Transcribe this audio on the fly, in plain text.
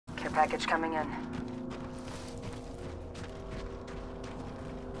package coming in.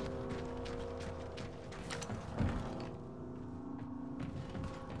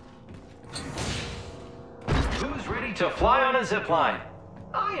 Who's ready to fly on a zipline?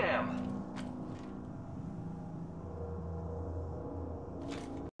 I am.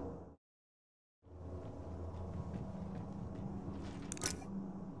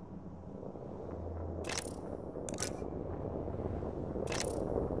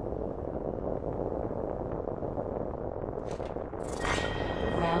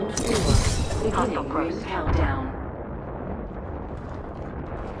 Round 4. Beginning ring countdown.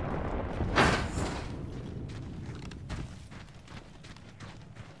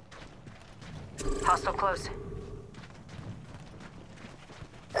 Hostile close.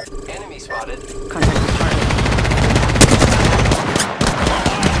 Enemy spotted. Contact with target.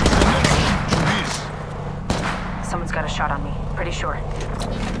 Someone's got a shot on me. Pretty sure.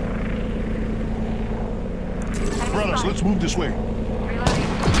 Brothers, let's move this way. Reloading.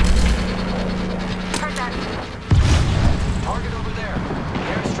 Heard that. Target over there.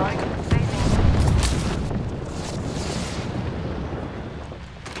 Airstrike.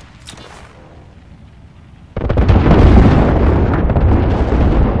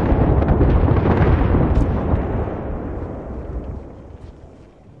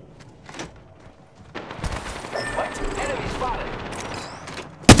 Enemy spotted.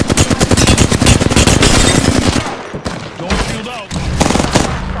 Don't shield out.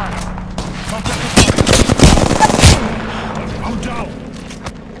 Contact the target. I'm down.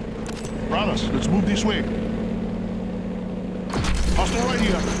 Brothers, let's move this way. Hostile right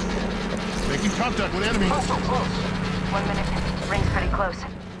here. Making contact with enemy. Hostile close. 1 minute. Ring's pretty close.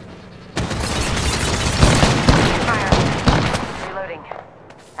 Fire. Reloading.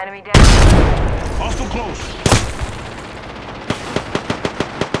 Enemy down. Hostile close.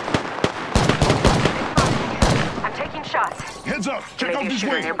 I'm taking shots. Heads up. Check out Maybe a this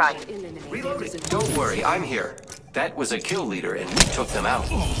shooter way. nearby. Reloading. Don't worry, I'm here. That was a kill leader and we took them out.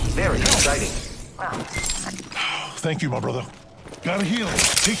 Very exciting. Well, Thank you, my brother. Gotta heal.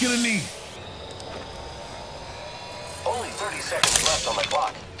 Taking a knee. Only 30 seconds left on the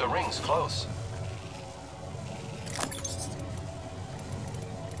clock. The ring's close.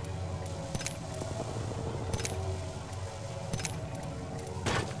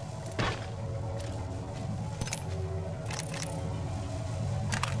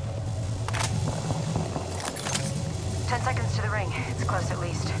 Ten seconds to the ring. It's close at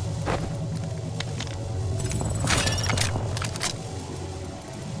least.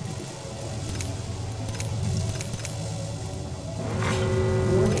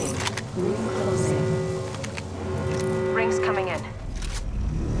 Warning. Ring closing. Ring's coming in.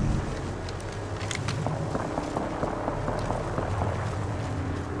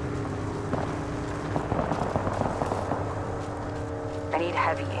 I need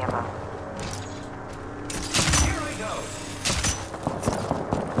heavy ammo. Here I go.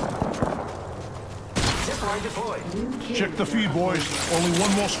 Zipline deployed. New kill. Check the feed, boys. Only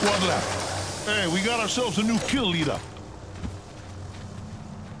one more squad left. Hey, we got ourselves a new kill leader.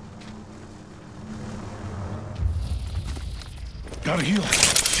 Gotta heal.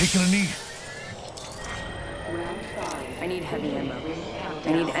 Taking a knee. Round 5. I need heavy ammo. Ring I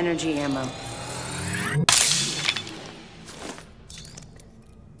countdown. need energy ammo.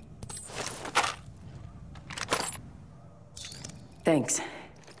 Thanks.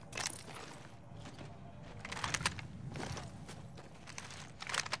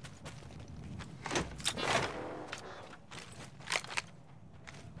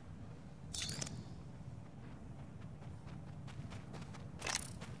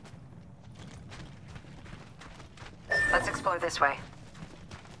 Let's explore this way.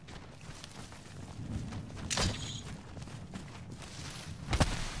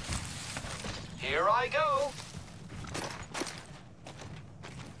 Here I go.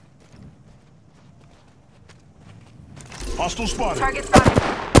 Hostile spotted. Target spotted.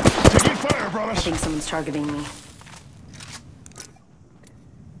 Taking fire, I brothers. think someone's targeting me.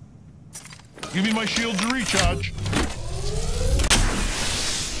 Give me my shield to recharge.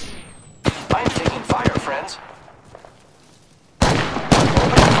 I'm taking fire, friends. Open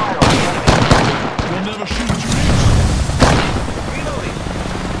fire on the enemy. We'll never shoot you next. Reloading.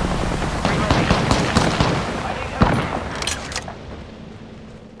 I need help.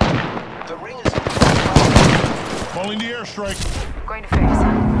 The ring is... Calling the airstrike. Going to phase.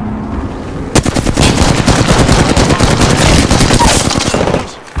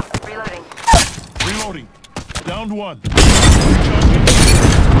 Reloading. Reloading. Downed one. Recharge